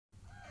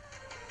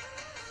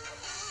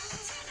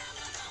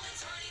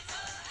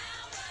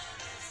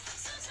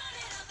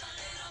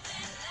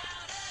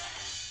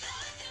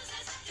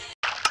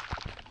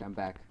I'm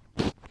back.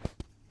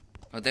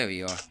 Oh, there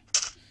you are.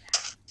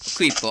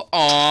 Creeper.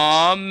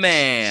 Aw,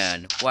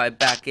 man. Why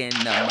back in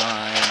the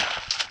mine?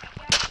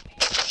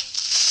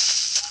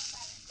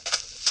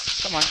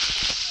 Come on.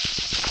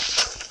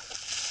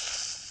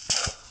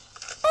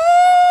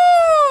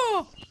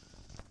 Oh!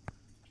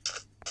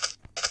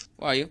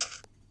 Where are you?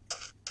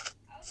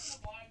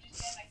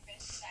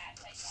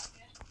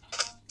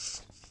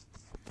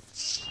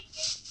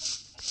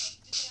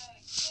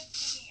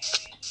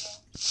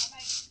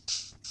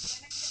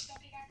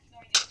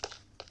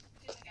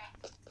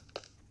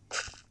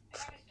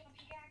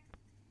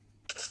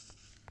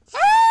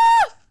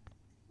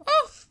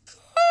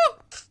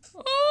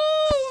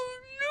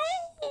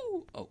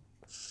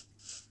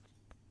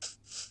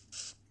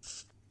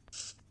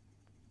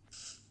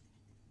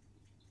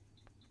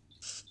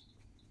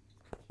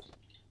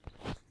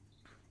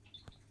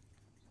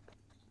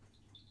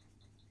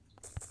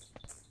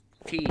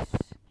 Peace.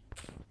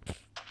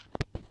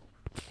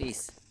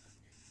 Peace.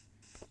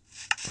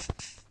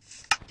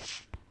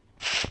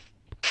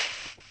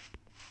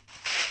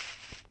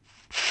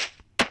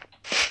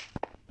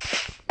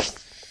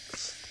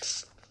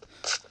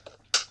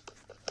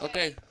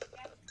 Okay.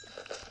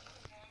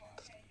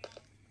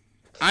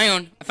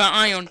 Iron. I found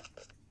iron.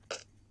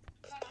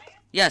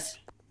 Yes.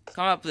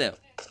 Come up there.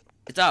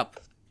 It's up.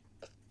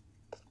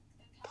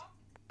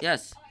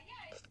 Yes.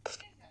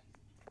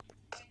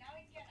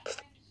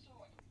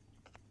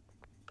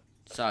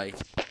 Sorry.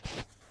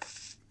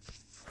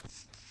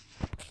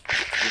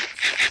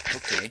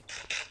 Okay.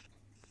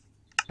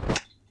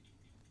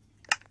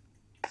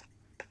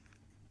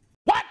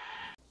 What?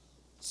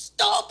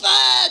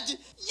 Stupid!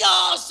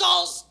 You're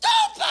so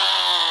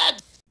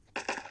stupid!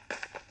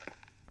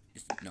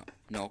 No.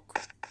 No.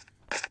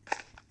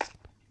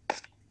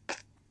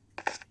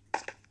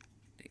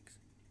 Thanks.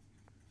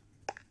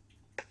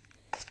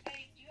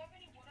 Hey, do you have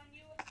any wood on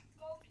you,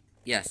 Gold?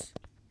 Yes.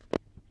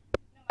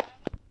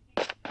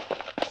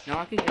 No,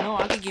 I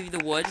can give you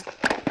the wood.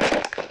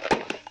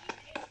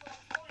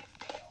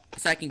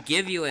 Yes, I can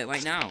give you it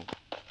right now.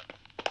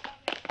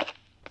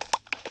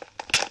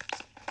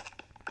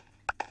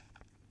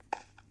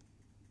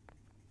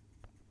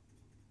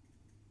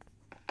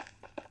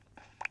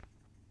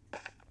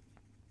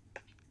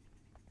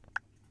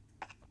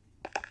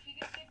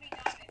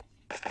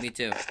 Me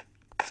too.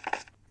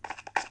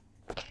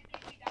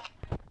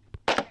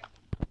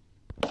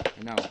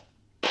 I know.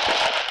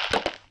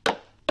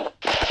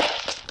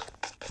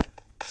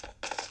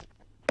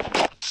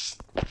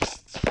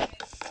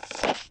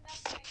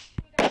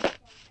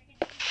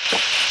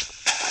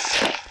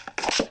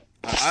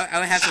 I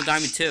would have some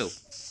diamond too.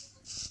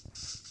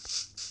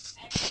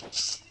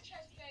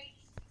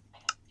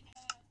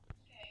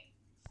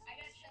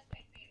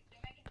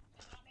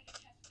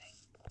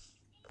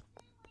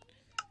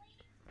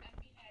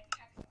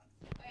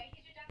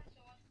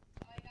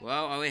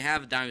 Well, I already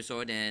have a diamond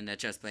sword and a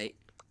chest plate.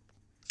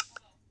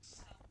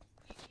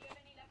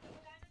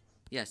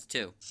 Yes,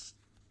 two.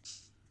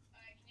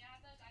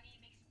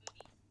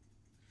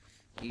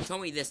 You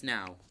told me this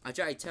now. I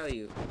try to tell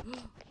you.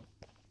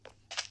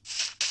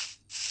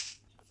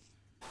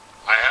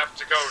 I have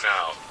to go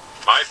now.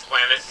 My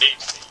planet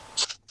needs me.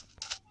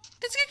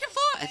 Let's get your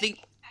far. I think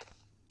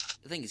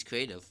it's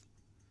creative.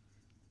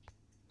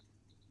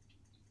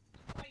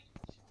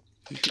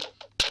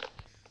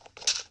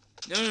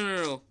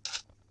 No.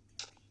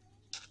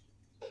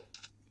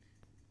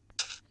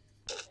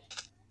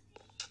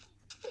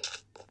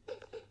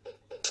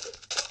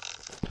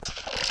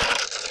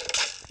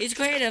 He's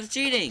creative,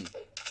 cheating.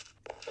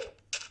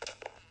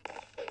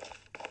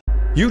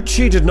 You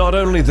cheated not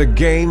only the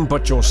game,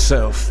 but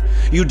yourself.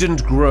 You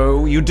didn't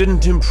grow, you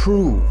didn't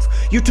improve.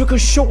 You took a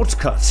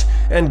shortcut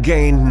and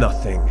gained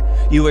nothing.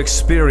 You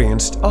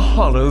experienced a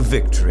hollow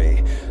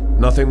victory.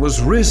 Nothing was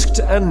risked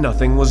and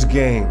nothing was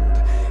gained.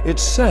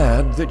 It's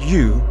sad that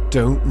you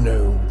don't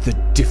know the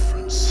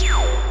difference.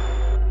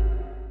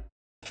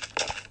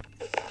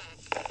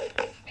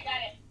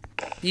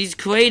 He's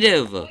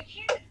creative.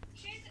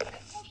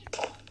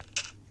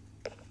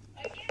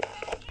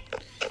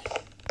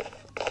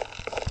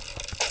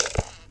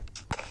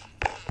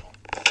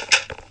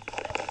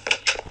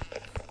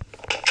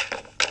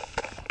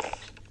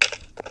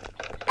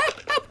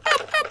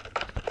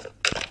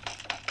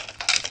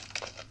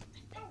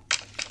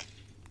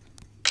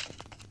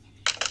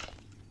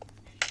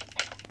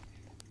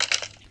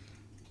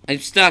 I'm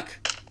stuck.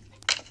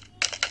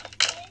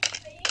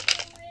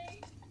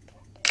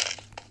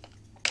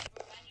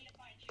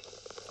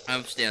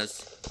 I'm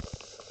upstairs.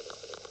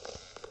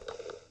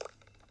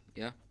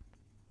 Yeah?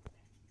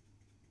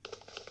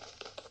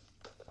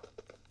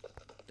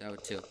 That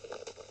would too.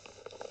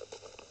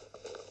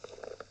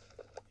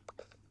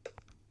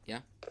 Yeah?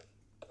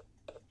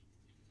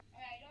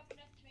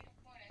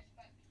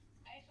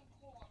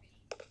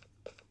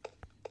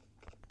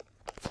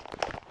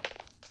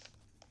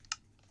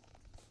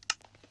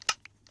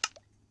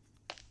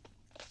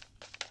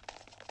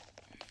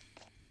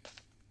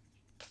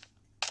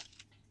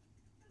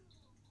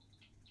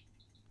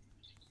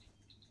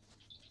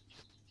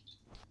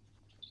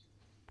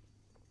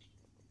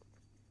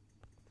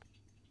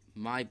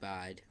 My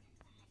bad.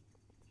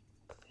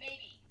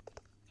 Maybe.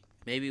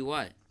 Maybe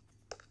what? It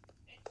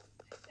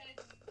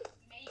says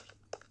maybe.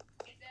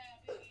 It's an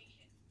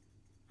abbreviation.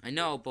 I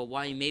know, but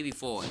why maybe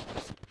for it?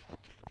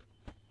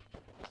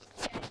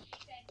 And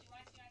she said, do you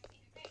want to see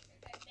the face? It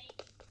said maybe.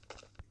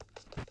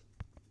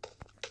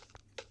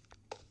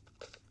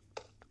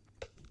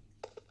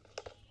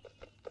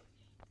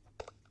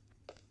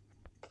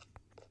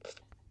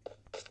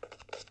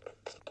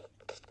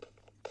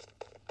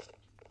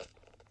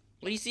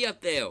 What do you see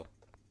up there?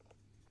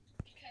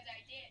 Because I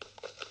did.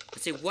 I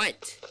say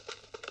what? Do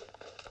you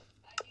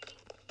want to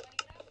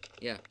get out?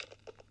 Yeah.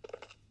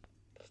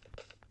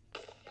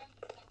 Jump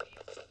stuff for you.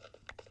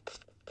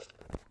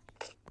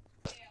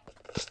 Yeah.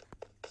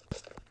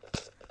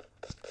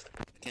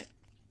 Can't.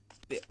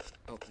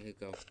 Oh, here you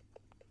go.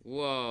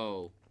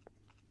 Whoa.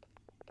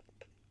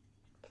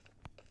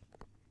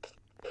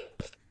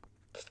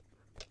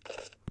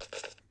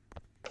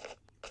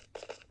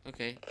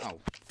 Okay. Oh,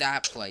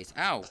 that place.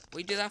 Ow. What do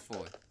you do that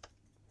for?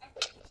 I'm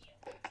pushing you.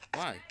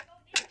 Why? I go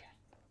ninja.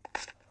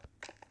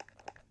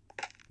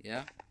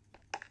 Yeah?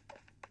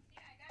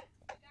 Yeah, I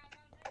got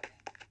ninja.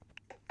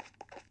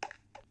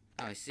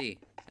 Oh, I see.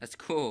 That's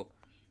cool.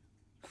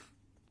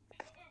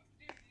 Dude,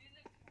 you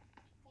look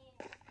cool.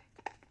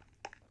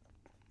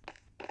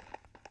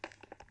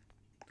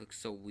 Looks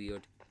so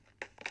weird.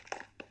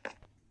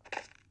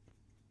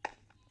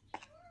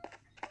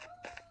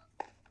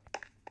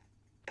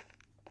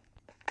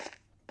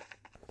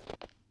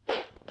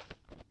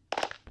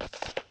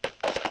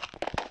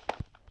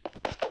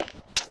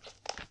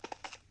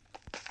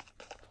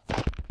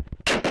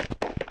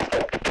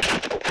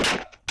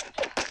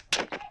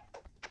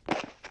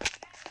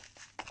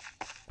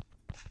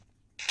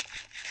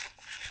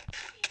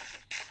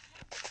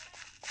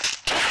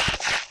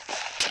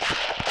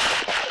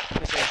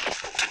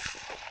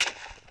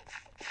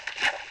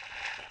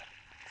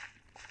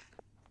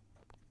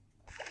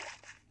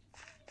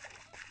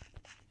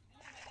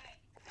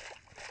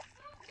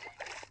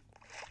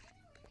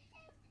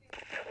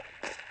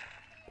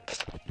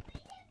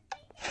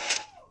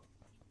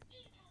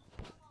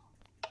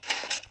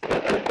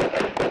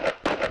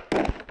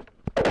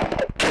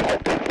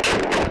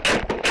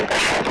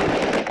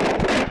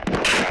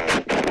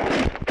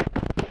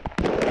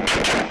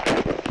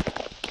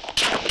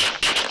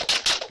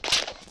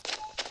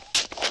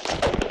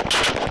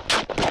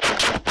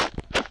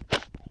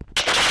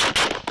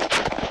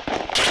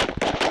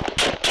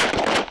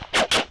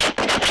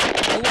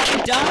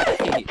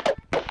 Die!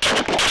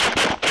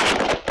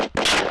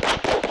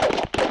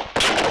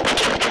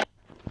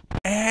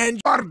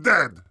 And you're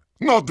dead.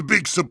 Not a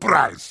big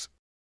surprise.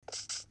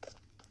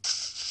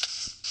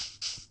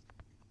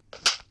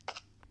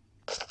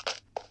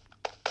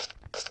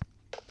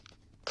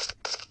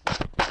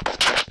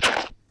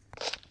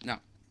 No.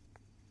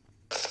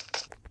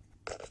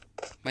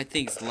 My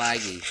thing's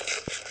laggy.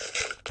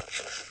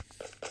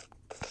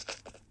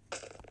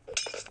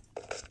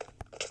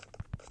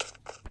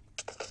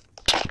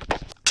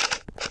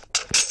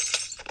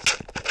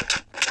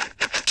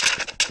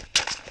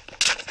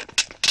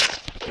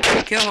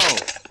 Kill her.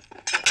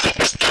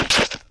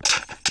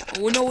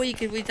 Oh, no way you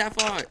can reach that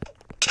far.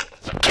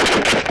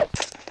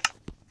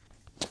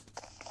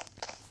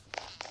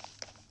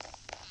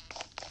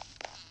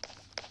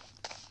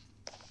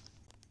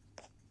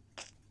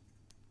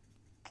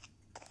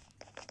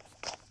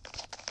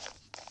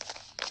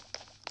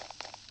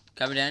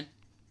 Cover in.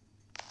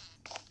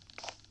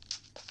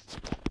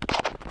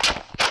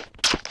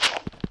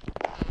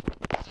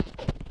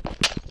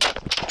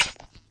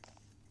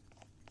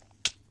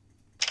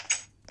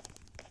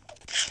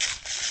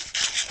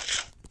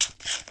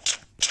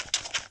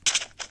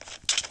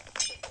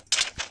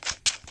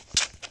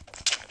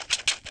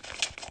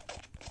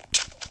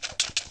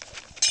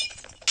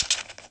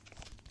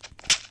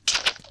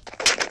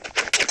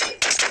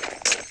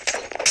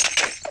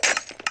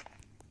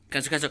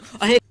 Cancel.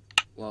 I hit.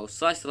 Well,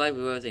 slice the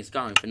library, everything's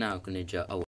gone for now, Ninja. Oh.